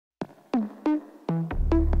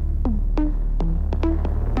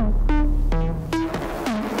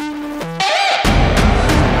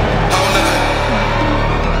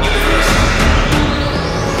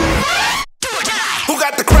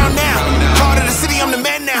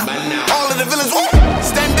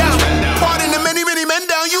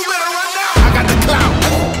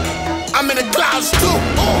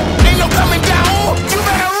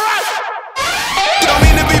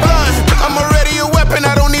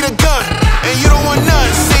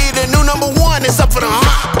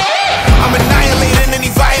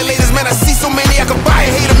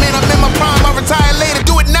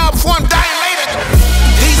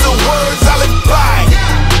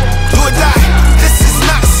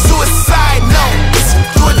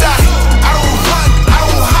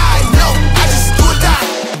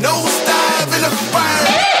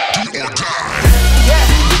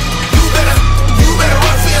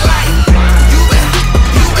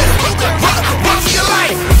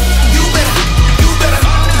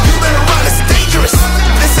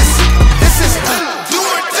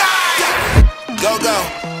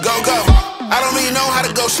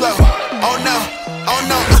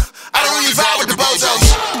really vibe with the bozos.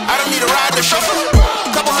 I don't need a ride to chauffeur.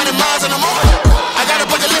 Couple hundred miles in the motor. I got a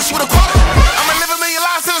bucket list with a quota. I'ma live a million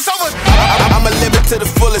lives till it's over. I'ma live it to the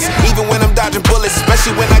fullest, even when I'm dodging bullets.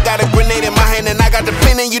 Especially when I got a grenade in my hand and I got the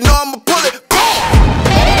pin and you know I'ma pull it. Boom!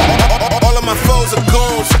 All of my foes are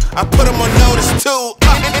goons. I put